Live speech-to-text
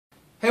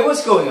Hey,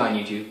 what's going on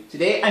YouTube?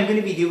 Today I'm going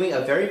to be doing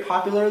a very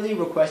popularly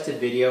requested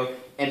video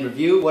and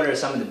review what are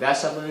some of the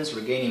best supplements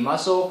for gaining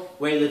muscle,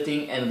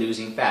 weightlifting, and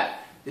losing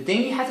fat. The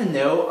thing you have to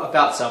know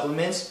about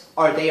supplements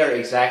are they are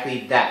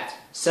exactly that,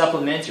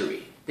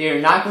 supplementary. They are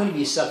not going to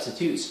be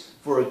substitutes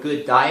for a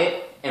good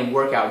diet and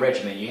workout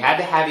regimen. You have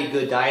to have a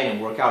good diet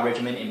and workout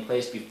regimen in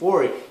place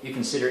before you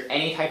consider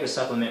any type of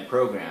supplement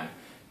program.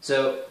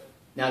 So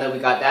now that we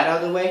got that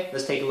out of the way,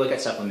 let's take a look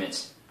at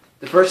supplements.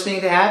 The first thing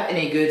to have in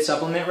a good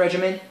supplement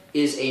regimen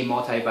is a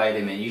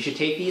multivitamin. You should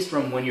take these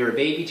from when you're a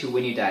baby to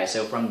when you die,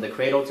 so from the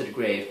cradle to the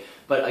grave.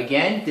 But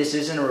again, this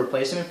isn't a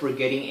replacement for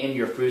getting in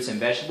your fruits and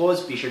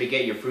vegetables. Be sure to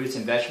get your fruits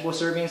and vegetable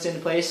servings in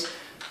place.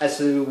 As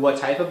to what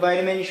type of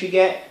vitamin you should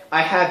get,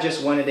 I have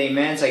just one a day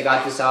mens. I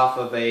got this off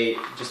of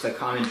just a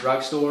common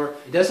drugstore.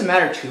 It doesn't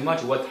matter too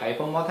much what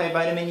type of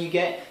multivitamin you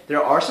get.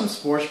 There are some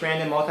sports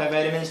branded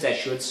multivitamins that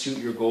should suit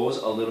your goals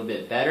a little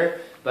bit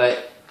better,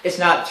 but it's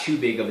not too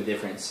big of a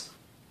difference.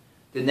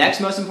 The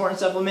next most important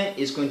supplement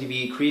is going to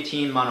be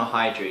creatine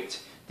monohydrate.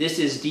 This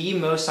is the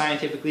most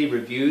scientifically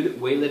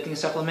reviewed weightlifting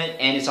supplement,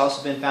 and it's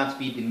also been found to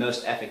be the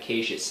most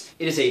efficacious.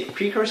 It is a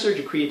precursor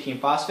to creatine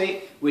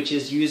phosphate, which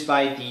is used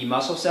by the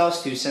muscle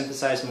cells to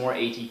synthesize more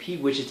ATP,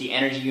 which is the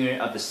energy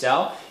unit of the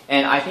cell.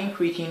 And I think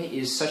creatine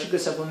is such a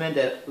good supplement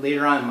that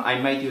later on I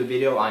might do a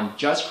video on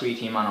just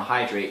creatine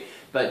monohydrate.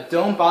 But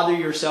don't bother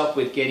yourself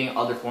with getting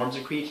other forms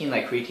of creatine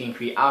like creatine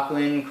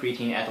crealkaline,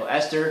 creatine ethyl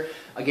ester.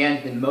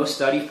 Again, the most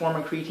studied form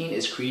of creatine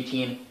is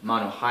creatine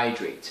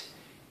monohydrate.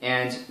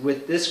 And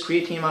with this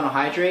creatine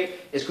monohydrate,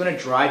 it's going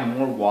to drive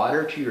more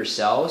water to your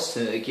cells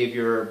to give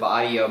your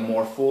body a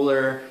more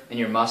fuller and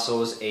your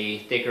muscles a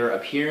thicker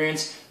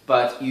appearance.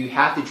 But you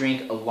have to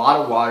drink a lot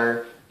of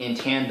water in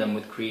tandem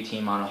with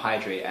creatine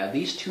monohydrate, at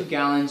least 2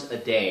 gallons a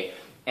day.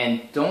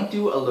 And don't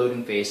do a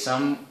loading phase.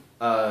 Some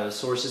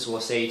sources will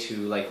say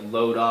to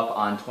load up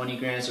on 20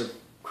 grams of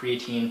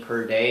creatine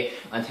per day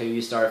until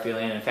you start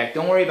feeling an effect.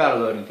 Don't worry about a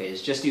loading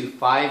phase. Just do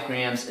 5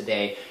 grams a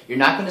day. You're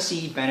not going to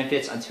see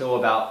benefits until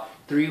about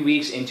 3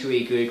 weeks into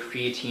a good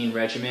creatine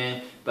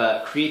regimen,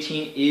 but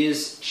creatine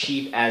is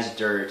cheap as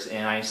dirt,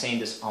 and I'm saying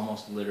this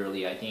almost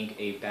literally. I think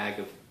a bag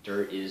of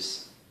dirt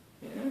is,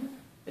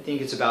 I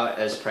think it's about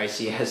as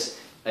pricey as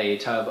a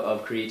tub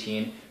of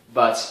creatine,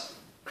 but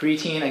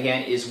creatine,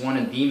 again, is one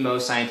of the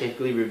most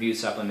scientifically reviewed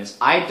supplements.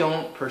 I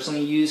don't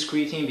personally use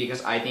creatine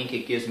because I think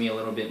it gives me a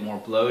little bit more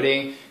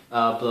bloating.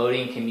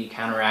 Bloating can be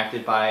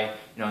counteracted by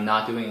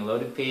not doing a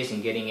loading phase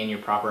and getting in your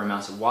proper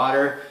amounts of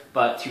water.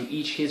 But to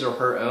each his or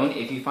her own.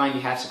 If you find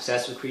you have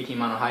success with creatine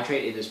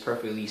monohydrate, it is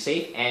perfectly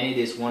safe and it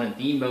is one of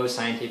the most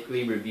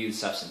scientifically reviewed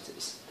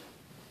substances.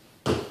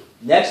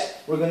 Next,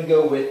 we're going to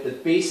go with the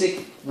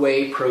basic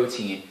whey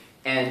protein.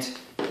 And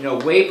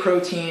whey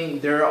protein,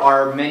 there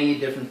are many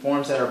different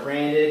forms that are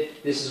branded.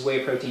 This is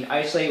whey protein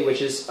isolate,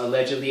 which is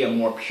allegedly a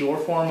more pure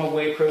form of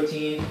whey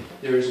protein.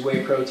 There's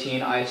whey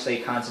protein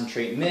isolate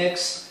concentrate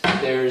mix.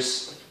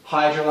 There's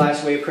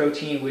hydrolyzed whey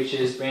protein, which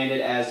is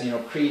branded as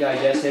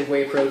pre-digested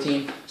whey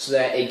protein, so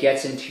that it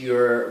gets into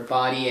your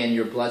body and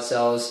your blood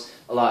cells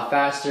a lot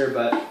faster.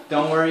 But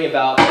don't worry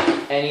about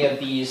any of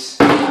these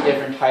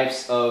different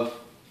types of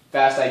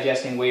fast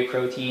digesting whey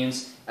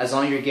proteins. As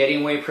long as you're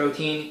getting whey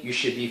protein, you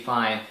should be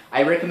fine.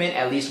 I recommend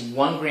at least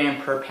 1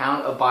 gram per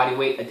pound of body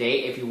weight a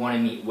day if you want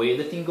to meet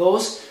weightlifting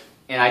goals.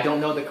 And I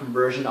don't know the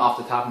conversion off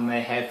the top of my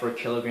head for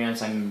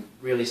kilograms. I'm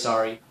really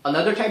sorry.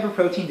 Another type of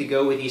protein to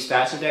go with these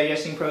faster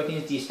digesting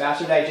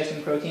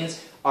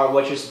proteins are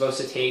what you're supposed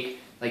to take,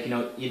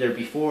 either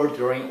before,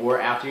 during, or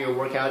after your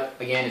workout.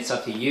 Again, it's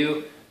up to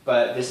you.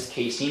 But this is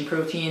casein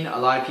protein. A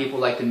lot of people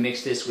like to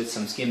mix this with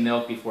some skim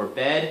milk before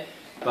bed,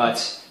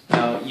 but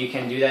you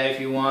can do that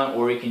if you want,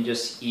 or you can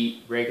just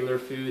eat regular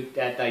food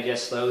that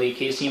digests slowly.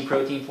 Casein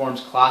protein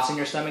forms clots in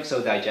your stomach,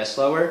 so digest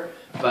slower,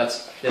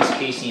 but there's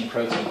casein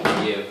protein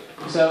for you.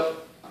 So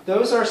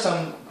those are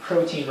some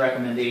protein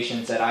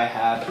recommendations that I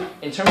have.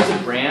 In terms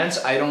of brands,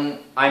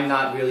 I'm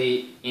not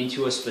really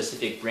into a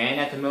specific brand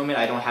at the moment.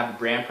 I don't have a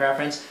brand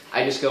preference.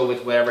 I just go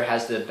with whatever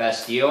has the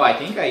best deal. I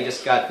think I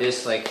just got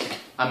this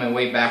on my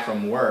way back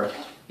from work.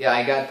 Yeah,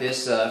 I got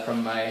this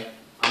on my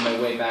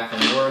way back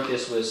from work.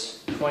 This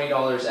was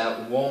 $20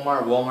 at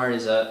Walmart. Walmart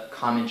is a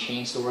common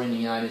chain store in the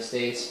United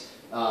States.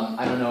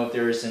 I don't know if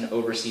there is an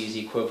overseas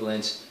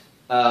equivalent,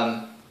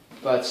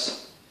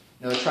 but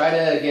try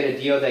to get a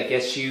deal that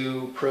gets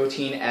you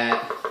protein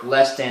at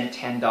less than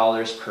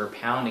 $10 per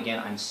pound.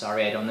 Again, I'm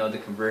sorry, I don't know the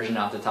conversion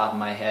off the top of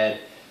my head.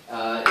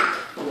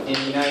 In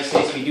the United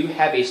States, we do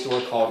have a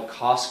store called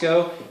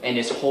Costco, and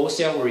it's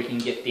wholesale where you can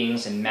get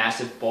things in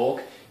massive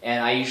bulk,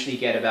 and I usually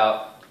get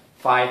about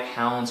 5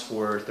 pounds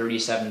for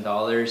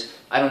 $37.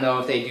 I don't know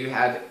if they do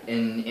have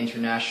an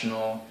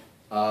international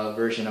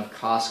version of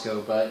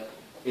Costco, but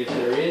if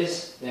there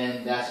is,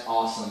 then that's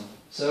awesome.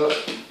 So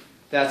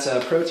that's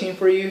a protein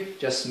for you.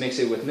 Just mix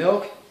it with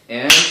milk,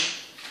 and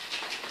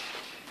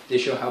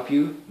this will help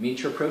you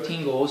meet your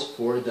protein goals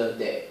for the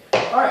day.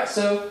 Alright,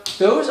 so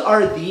those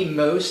are the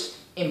most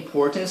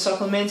important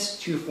supplements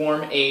to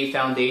form a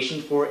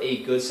foundation for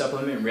a good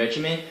supplement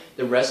regimen.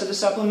 The rest of the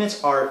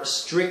supplements are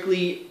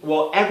strictly,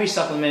 well, every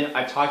supplement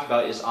I've talked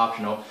about is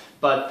optional,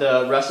 but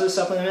the rest of the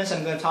supplements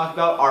I'm going to talk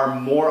about are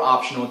more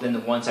optional than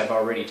the ones I've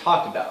already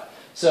talked about.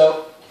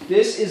 So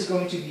this is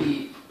going to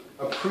be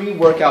a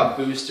pre-workout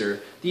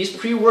booster. These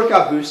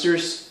pre-workout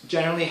boosters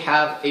generally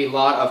have a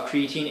lot of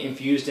creatine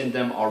infused in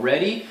them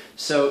already.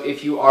 So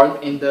if you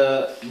are in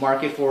the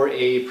market for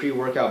a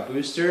pre-workout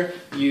booster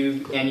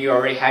and you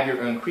already have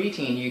your own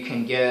creatine, you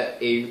can get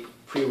a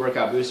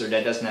pre-workout booster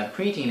that doesn't have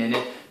creatine in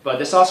it. But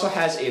this also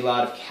has a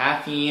lot of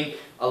caffeine,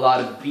 a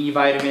lot of B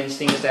vitamins,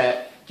 things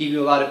that give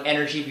you a lot of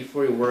energy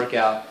before your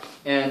workout.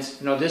 And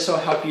this will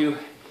help you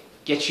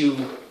get you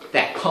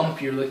that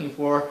pump you're looking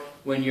for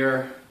when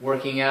you're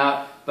working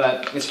out.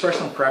 But it's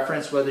personal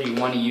preference whether you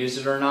want to use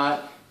it or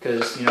not,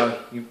 because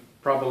you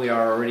probably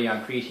are already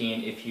on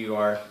creatine if you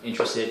are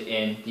interested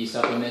in these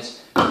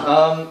supplements.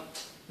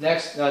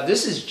 Next,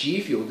 this is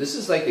G Fuel. This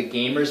is like the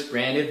Gamer's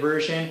branded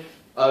version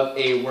of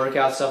a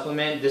workout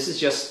supplement. This is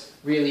just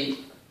really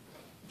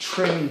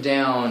trimmed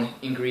down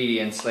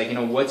ingredients. Like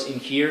what's in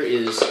here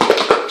is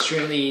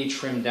extremely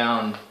trimmed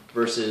down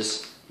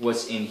versus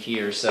what's in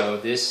here. So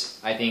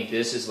I think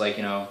this is like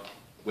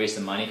waste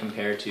of money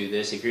compared to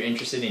this. If you're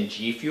interested in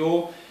G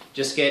Fuel,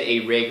 just get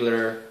a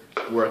regular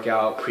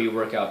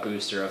pre-workout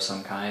booster of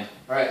some kind.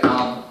 All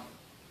right,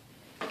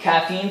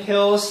 caffeine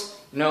pills.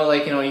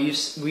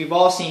 We've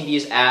all seen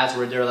these ads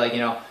where they're like,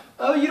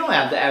 oh, you don't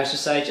have to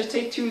exercise, just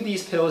take 2 of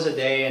these pills a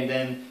day, and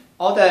then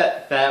all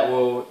that fat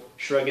will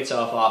shrug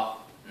itself off.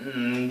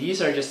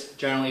 These are just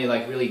generally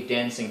like really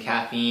dense in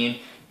caffeine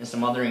and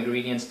some other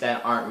ingredients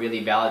that aren't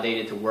really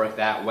validated to work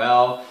that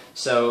well.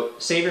 So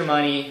save your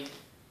money.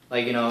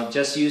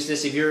 Just use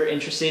this if you're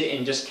interested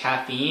in just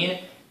caffeine.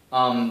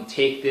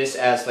 Take this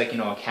as a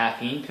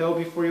caffeine pill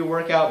before you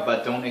work out,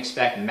 but don't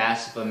expect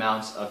massive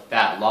amounts of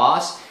fat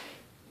loss.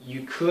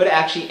 You could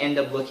actually end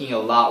up looking a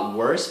lot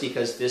worse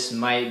because this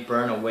might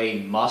burn away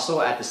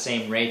muscle at the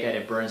same rate that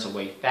it burns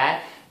away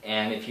fat.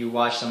 And if you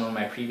watch some of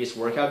my previous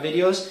workout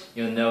videos,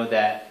 you'll know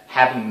that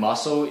having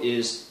muscle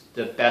is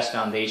the best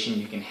foundation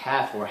you can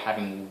have for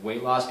having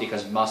weight loss,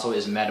 because muscle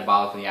is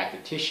metabolically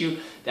active tissue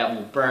that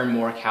will burn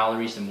more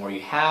calories the more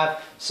you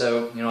have.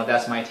 So,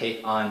 that's my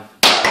take on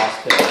fat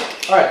loss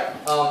pills.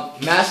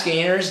 Alright, mass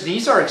gainers,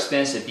 these are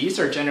expensive. These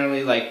are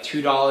generally like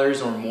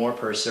 $2 or more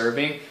per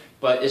serving,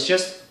 but it's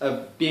just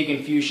a big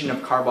infusion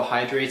of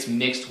carbohydrates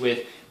mixed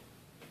with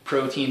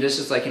protein. This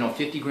is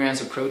 50 grams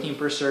of protein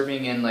per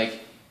serving and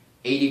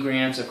 80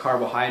 grams of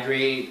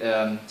carbohydrate,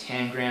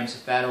 10 grams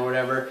of fat or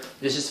whatever.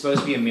 This is supposed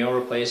to be a meal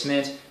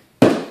replacement.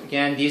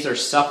 Again, these are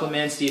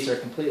supplements. These are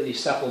completely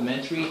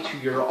supplementary to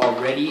your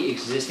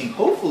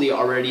hopefully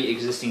already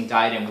existing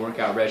diet and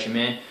workout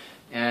regimen.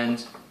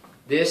 And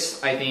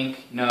this, I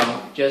think,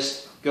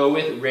 just go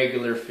with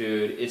regular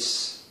food.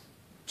 It's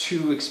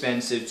too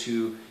expensive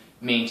to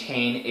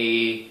maintain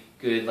a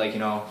good,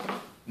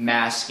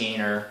 mass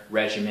gainer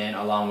regimen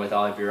along with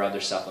all of your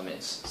other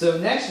supplements. So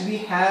next we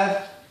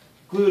have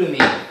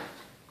glutamine.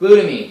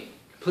 Glutamine,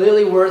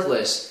 completely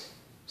worthless.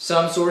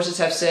 Some sources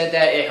have said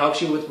that it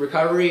helps you with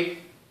recovery.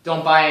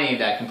 Don't buy any of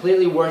that.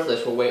 Completely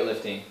worthless for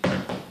weightlifting.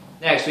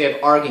 Next, we have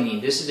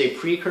arginine. This is a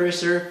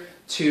precursor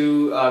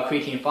to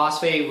creatine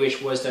phosphate,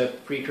 which was the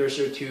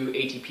precursor to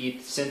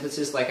ATP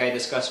synthesis like I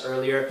discussed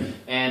earlier.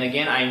 And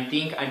again, I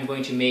think I'm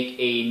going to make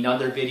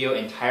another video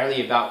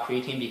entirely about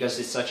creatine because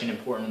it's such an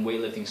important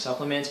weightlifting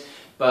supplement.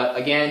 But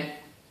again,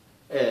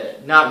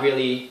 not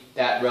really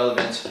that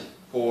relevant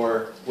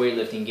for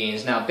weightlifting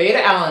gains. Now,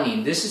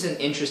 beta-alanine, this is an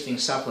interesting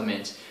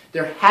supplement.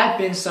 There have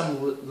been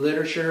some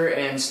literature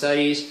and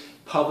studies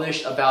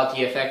published about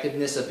the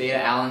effectiveness of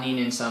beta-alanine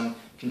in some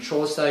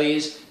controlled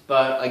studies,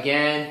 but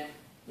again,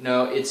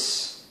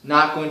 it's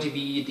not going to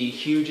be the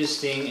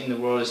hugest thing in the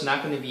world. It's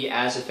not going to be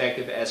as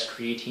effective as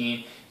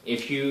creatine.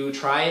 If you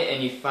try it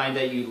and you find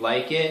that you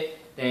like it,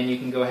 then you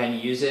can go ahead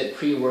and use it.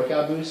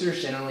 Pre-workout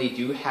boosters generally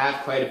do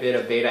have quite a bit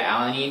of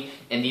beta-alanine,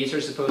 and these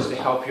are supposed to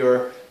help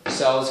your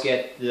cells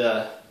get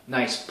the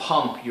nice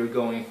pump you're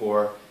going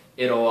for.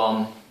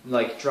 It'll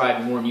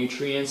drive more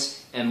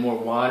nutrients and more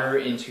water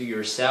into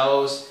your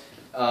cells.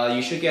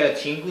 You should get a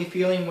tingly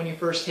feeling when you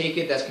first take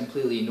it. That's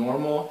completely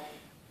normal.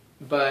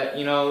 But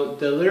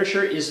the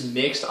literature is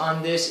mixed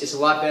on this. It's a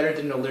lot better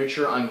than the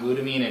literature on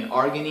glutamine and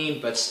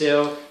arginine, but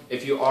still,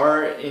 if you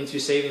are into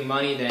saving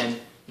money, then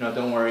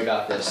don't worry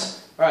about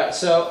this. Alright,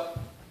 so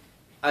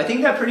I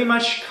think that pretty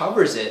much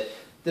covers it.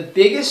 The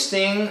biggest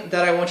thing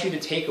that I want you to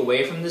take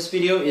away from this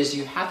video is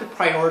you have to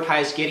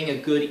prioritize getting a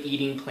good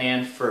eating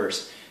plan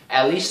first.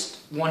 At least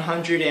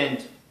 100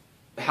 and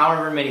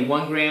however many,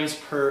 1 gram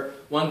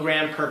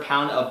per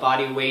pound of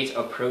body weight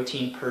of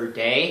protein per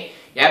day.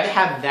 You have to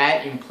have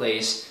that in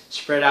place,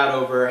 spread out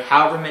over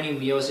however many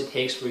meals it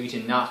takes for you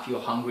to not feel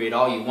hungry at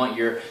all. You want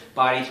your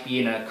body to be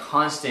in a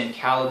constant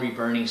calorie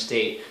burning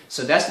state.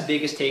 So that's the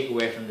biggest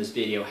takeaway from this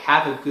video.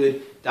 Have a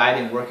good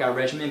diet and workout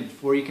regimen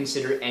before you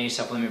consider any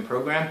supplement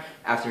program.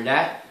 After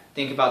that,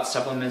 think about the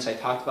supplements I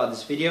talked about in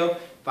this video.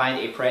 find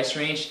a price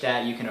range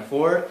that you can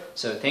afford.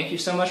 So thank you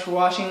so much for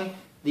watching.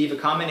 Leave a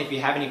comment if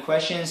you have any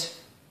questions,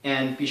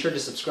 and be sure to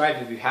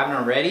subscribe if you haven't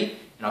already,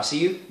 and I'll see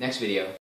you next video.